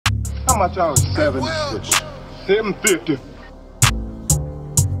How much y'all? 750. 750.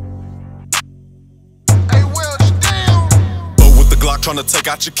 Hey, Welch, damn. But with the Glock tryna take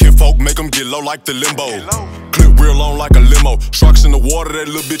out your kinfolk, make them get low like the limbo. Clip real long like a limo. Sharks in the water, that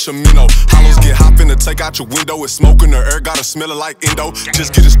little bitch a minnow. Hollows get hot finna take out your window. It's smoke in the air, gotta smell it like Indo.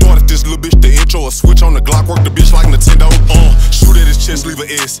 Just get it started, this little bitch the intro. A switch on the Glock, work the bitch like Nintendo. Shoot at his chest, leave a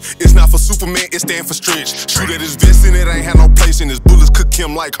S. It's not for Superman, it stand for stretch. Shoot at his vest and it ain't had no place in his bullets. Cook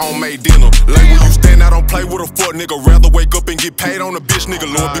him like homemade dinner. Like when you stand out, don't play with a fuck nigga. Rather wake up and get paid on a bitch, nigga.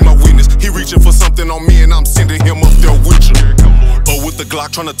 Lord be my witness. He reaching for something on me and I'm sending him up there with you. But with the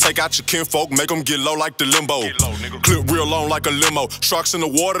Glock tryna take out your kinfolk, make them get low like the limbo. Clip real long like a limo. Sharks in the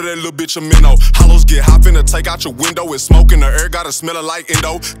water, that little bitch a minnow. Hollows get hot finna take out your window. It's smoke in the air, gotta smell it like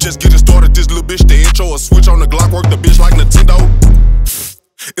Indo. Just get it started, this little bitch the intro. A switch on the Glock, work the bitch like Nintendo.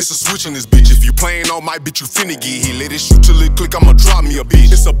 It's a switch in this bitch. If you playing on my bitch, you finna get hit. Let it shoot till it click, I'ma drop me a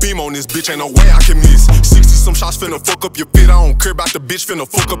bitch. It's a beam on this bitch, ain't no way I can miss. 60 some shots finna fuck up your fit. I don't care about the bitch, finna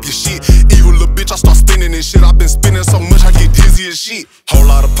fuck up your shit. Evil little bitch, I start spinning this shit. I been spinning so much, I get dizzy as shit. Whole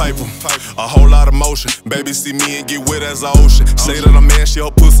lot of paper, a whole lot of motion. Baby see me and get wet as the ocean. Say that I'm ashy,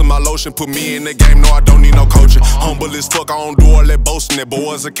 her pussy my lotion. Put me in the game, no I don't need no coaching. Humble as fuck, I don't do all that boasting. That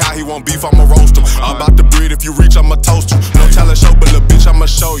boy's a cow, he won't beef, I'ma roast him. I'm about to breed, if you reach, I'ma toast you. No talent show, but little bitch, I'ma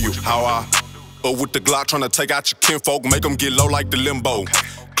show you how I. But with the Glock tryna take out your kinfolk, make them get low like the limbo.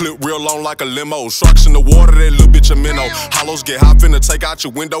 Clip real long like a limo. Sharks in the water, that little bitch a minnow. Hollows get hot finna take out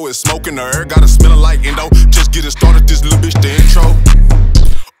your window. It's smoke in the air, gotta smell it like Indo. Just get it started, this little bitch the intro.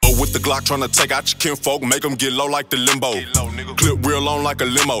 But with the Glock tryna take out your kinfolk, make them get low like the limbo. Clip real long like a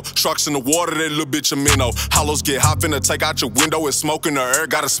limo. Sharks in the water, that little bitch a minnow. Hollows get hot finna take out your window. It's smoke in the air,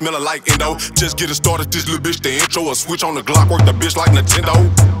 gotta smell it like Indo. Just get it started, this little bitch the intro. A switch on the Glock, work the bitch like Nintendo.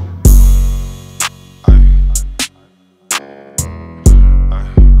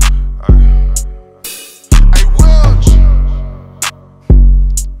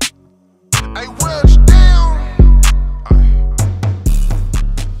 Hey, Welch.